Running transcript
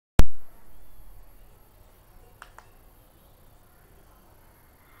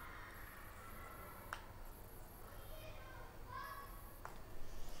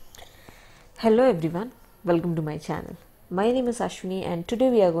Hello everyone, welcome to my channel. My name is Ashwini and today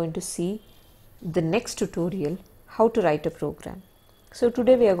we are going to see the next tutorial how to write a program. So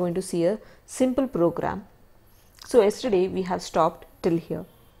today we are going to see a simple program. So yesterday we have stopped till here.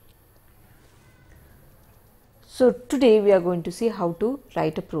 So today we are going to see how to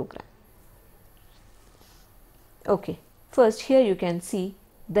write a program. Okay, first here you can see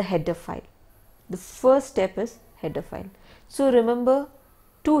the header file. The first step is header file. So remember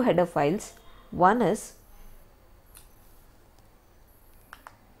two header files. One is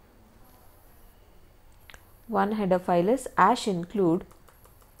header file is ash include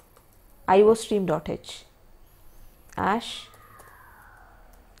iostream.h. Ash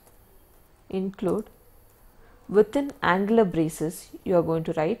include within angular braces you are going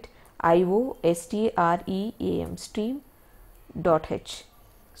to write iostream stream.h.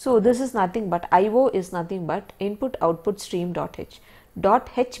 So this is nothing but IO is nothing but input output stream.h.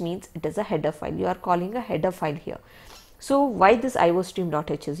 .h means it is a header file. You are calling a header file here. So why this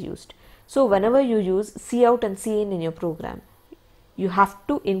iostream.h is used? So whenever you use cout and cin in your program, you have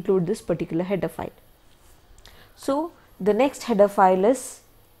to include this particular header file. So the next header file is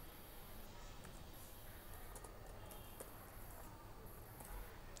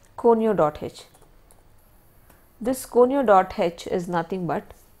conio.h. This conio.h is nothing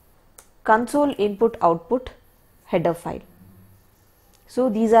but console input output header file. So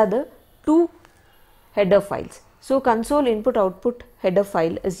these are the two header files. So console input output header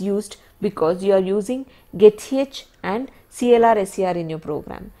file is used because you are using geth and clr ser in your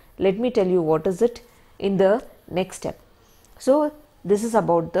program. Let me tell you what is it in the next step. So this is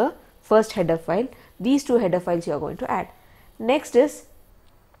about the first header file. These two header files you are going to add. Next is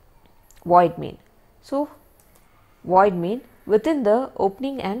void main. So void main, within the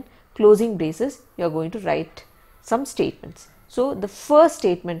opening and closing braces you are going to write some statements. So the first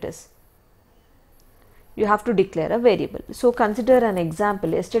statement is you have to declare a variable. So consider an example.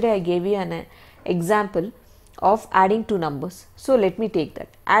 Yesterday I gave you an example of adding two numbers. So let me take that.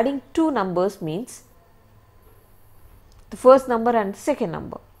 Adding two numbers means the first number and the second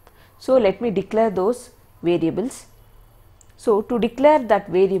number. So let me declare those variables. So to declare that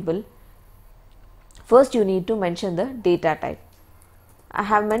variable, first you need to mention the data type. I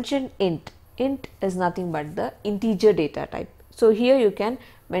have mentioned int. Int is nothing but the integer data type. So here you can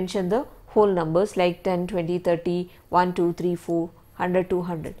mention the whole numbers like 10, 20, 30, 1, 2, 3, 4, 100,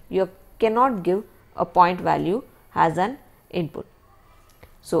 200. You cannot give a point value as an input.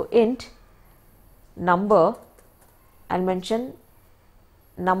 So int number, I'll mention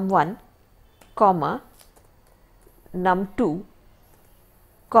num1, comma, num2,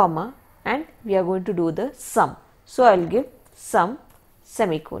 comma, and we are going to do the sum. So I'll give sum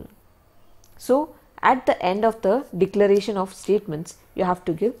semicolon. So at the end of the declaration of statements, you have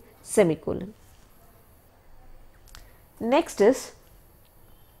to give semicolon. Next is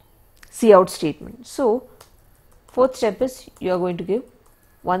cout statement. So fourth step is you are going to give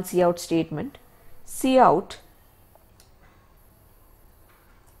one cout statement. Cout.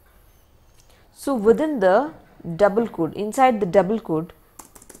 So within the double quote, inside the double quote,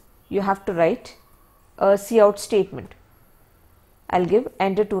 you have to write a cout statement. I'll give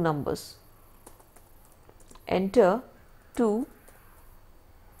enter two numbers. Enter two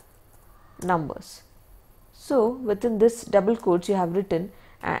numbers. So within this double quotes you have written,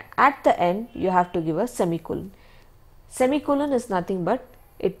 at the end you have to give a semicolon. Semicolon is nothing but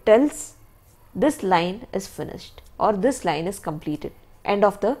it tells this line is finished or this line is completed. End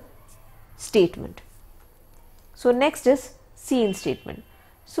of the statement. So next is cin statement.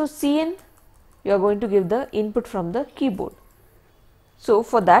 So cin you are going to give the input from the keyboard. So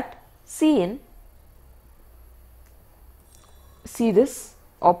for that cin, see this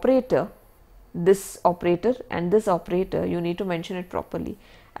operator and this operator, you need to mention it properly.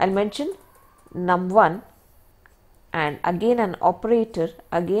 I'll mention num1 and again an operator,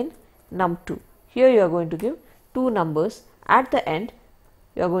 again num2. Here you are going to give two numbers. At the end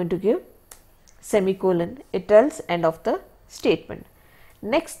you are going to give semicolon. It tells end of the statement.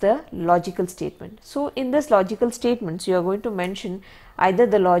 Next, the logical statement. So in this logical statements you are going to mention either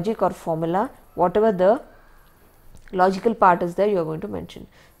the logic or formula, whatever the logical part is there you are going to mention.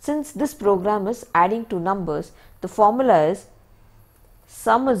 Since this program is adding two numbers, the formula is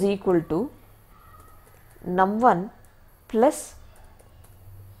sum is equal to num1 plus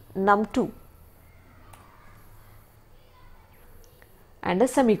num2 and a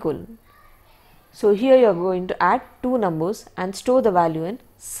semicolon. So here you are going to add two numbers and store the value in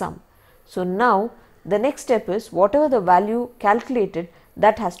sum. So now the next step is whatever the value calculated,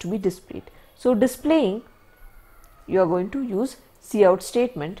 that has to be displayed. So displaying, you are going to use cout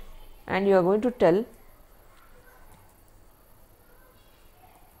statement and you are going to tell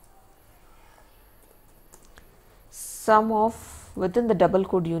sum of, within the double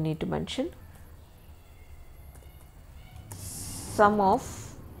quote you need to mention sum of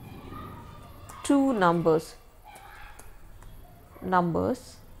two numbers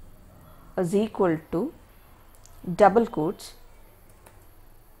is equal to double quotes,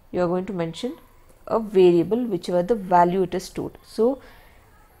 you are going to mention a variable whichever the value it is stored. So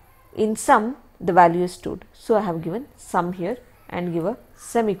in sum the value is stored, so I have given sum here and give a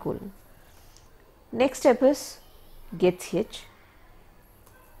semicolon. Next step is getch.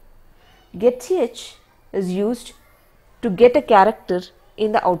 Getch is used to get a character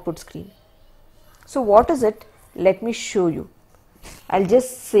in the output screen. So what is it? Let me show you. I'll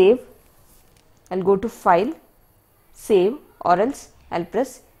just save, I'll go to file, save, or else I'll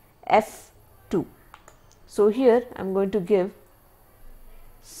press F2. So here I'm going to give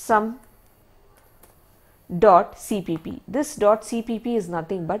sum dot cpp. This dot cpp is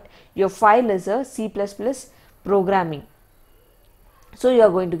nothing but your file is a C++ programming. So you are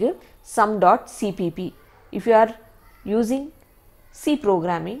going to give sum dot cpp. If you are using C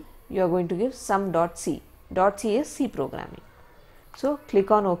programming, you are going to give sum dot c. Dot c is C programming. So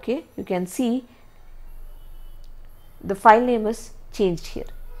click on OK. You can see the file name is changed here.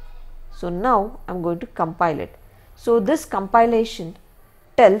 So now I'm going to compile it. So this compilation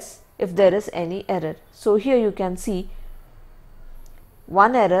tells if there is any error. So here you can see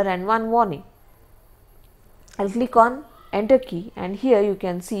one error and one warning. I'll click on enter key and here you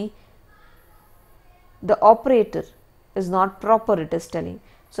can see the operator is not proper, it is telling.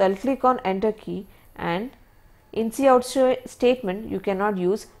 So I'll click on enter key, and in cout statement you cannot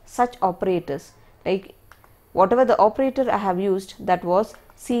use such operators, like whatever the operator I have used, that was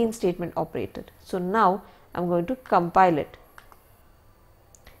cin statement operator. So now I'm going to compile it.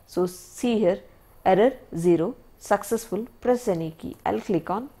 So see here, error 0, successful, press any key. I'll click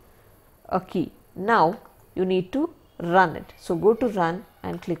on a key. Now you need to run it. So go to run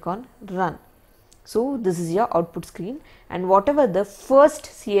and click on run. So this is your output screen, and whatever the first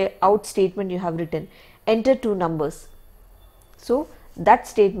out statement you have written, enter two numbers. So that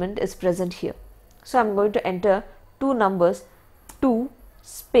statement is present here. So I'm going to enter two numbers, 2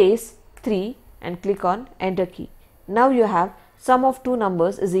 space 3, and click on enter key. Now you have sum of two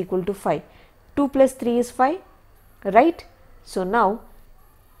numbers is equal to 5. 2 plus 3 is 5, right? So now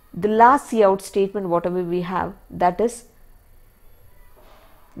the last cout statement whatever we have, that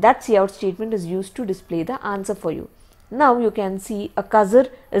cout statement is used to display the answer for you. Now you can see a cursor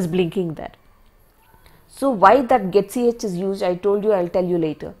is blinking there. So why that getch is used, I told you, I'll tell you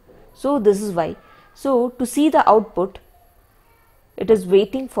later. So this is why. So to see the output, it is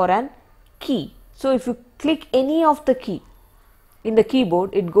waiting for an key. So if you click any of the key in the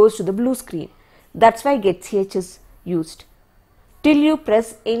keyboard, it goes to the blue screen. That's why getch is used. Till you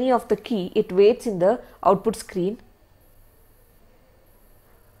press any of the key, it waits in the output screen.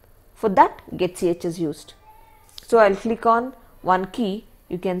 For that, getch is used. So I'll click on one key.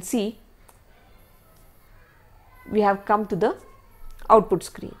 You can see we have come to the output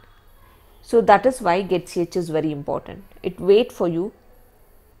screen. So that is why getch is very important. It waits for you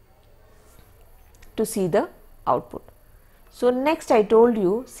to see the output. So next I told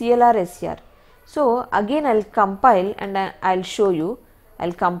you CLR SCR. So again I'll compile and I'll show you.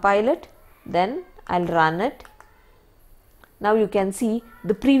 I'll compile it, then I'll run it. Now you can see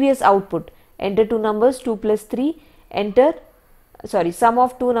the previous output. Enter two numbers, 2 plus 3, sum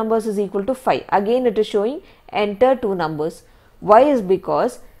of two numbers is equal to 5. Again it is showing enter two numbers. Why is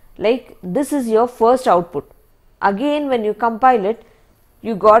because like this is your first output. Again when you compile it,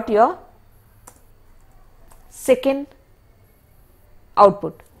 you got your second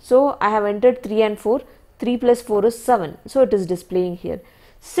output. So I have entered 3 and 4. 3 plus 4 is 7. So it is displaying here.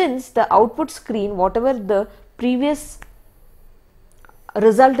 Since the output screen, whatever the previous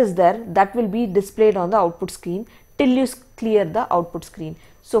result is there, that will be displayed on the output screen till you clear the output screen.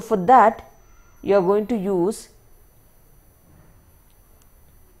 So for that you are going to use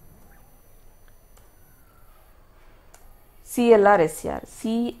CLR SCR,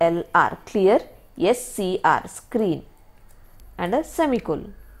 CLR clear, SCR screen, and a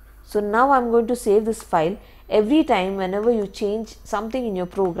semicolon. So now I am going to save this file. Every time whenever you change something in your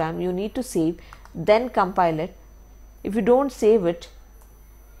program, you need to save, then compile it. If you don't save it,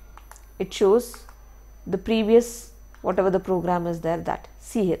 it shows the previous whatever the program is there, that.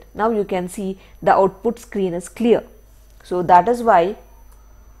 See here. Now you can see the output screen is clear. So that is why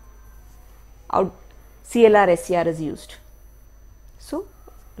CLR SCR is used. So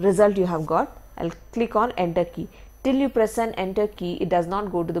result you have got. I'll click on enter key. till you press an enter key, it does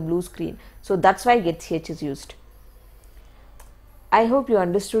not go to the blue screen. So that's why get ch is used. I hope you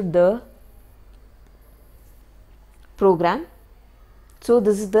understood the program. So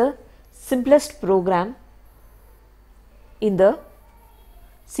this is the simplest program in the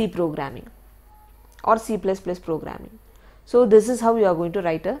C programming or C++ programming. So this is how you are going to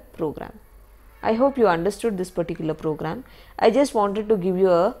write a program. I hope you understood this particular program. I just wanted to give you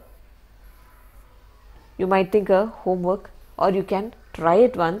a, you might think a homework, or you can try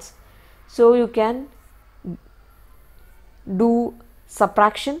it once. So you can do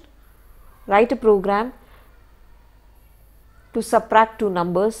subtraction, write a program to subtract two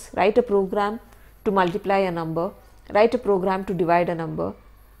numbers, write a program to multiply a number, write a program to divide a number,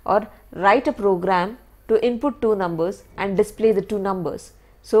 or write a program to input two numbers and display the two numbers.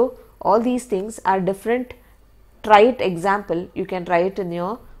 So all these things are different try it example. You can try it in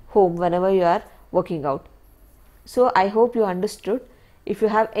your home whenever you are working out. So I hope you understood. If you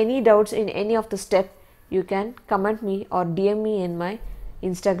have any doubts in any of the step, you can comment me or DM me in my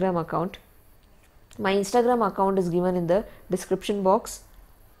Instagram account. My Instagram account is given in the description box.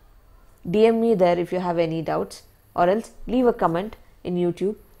 DM me there if you have any doubts, or else leave a comment in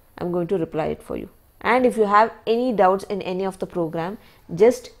YouTube. I'm going to reply it for you. And if you have any doubts in any of the program,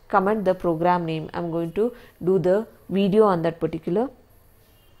 just comment the program name. I'm going to do the video on that particular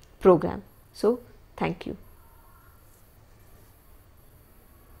program. So thank you.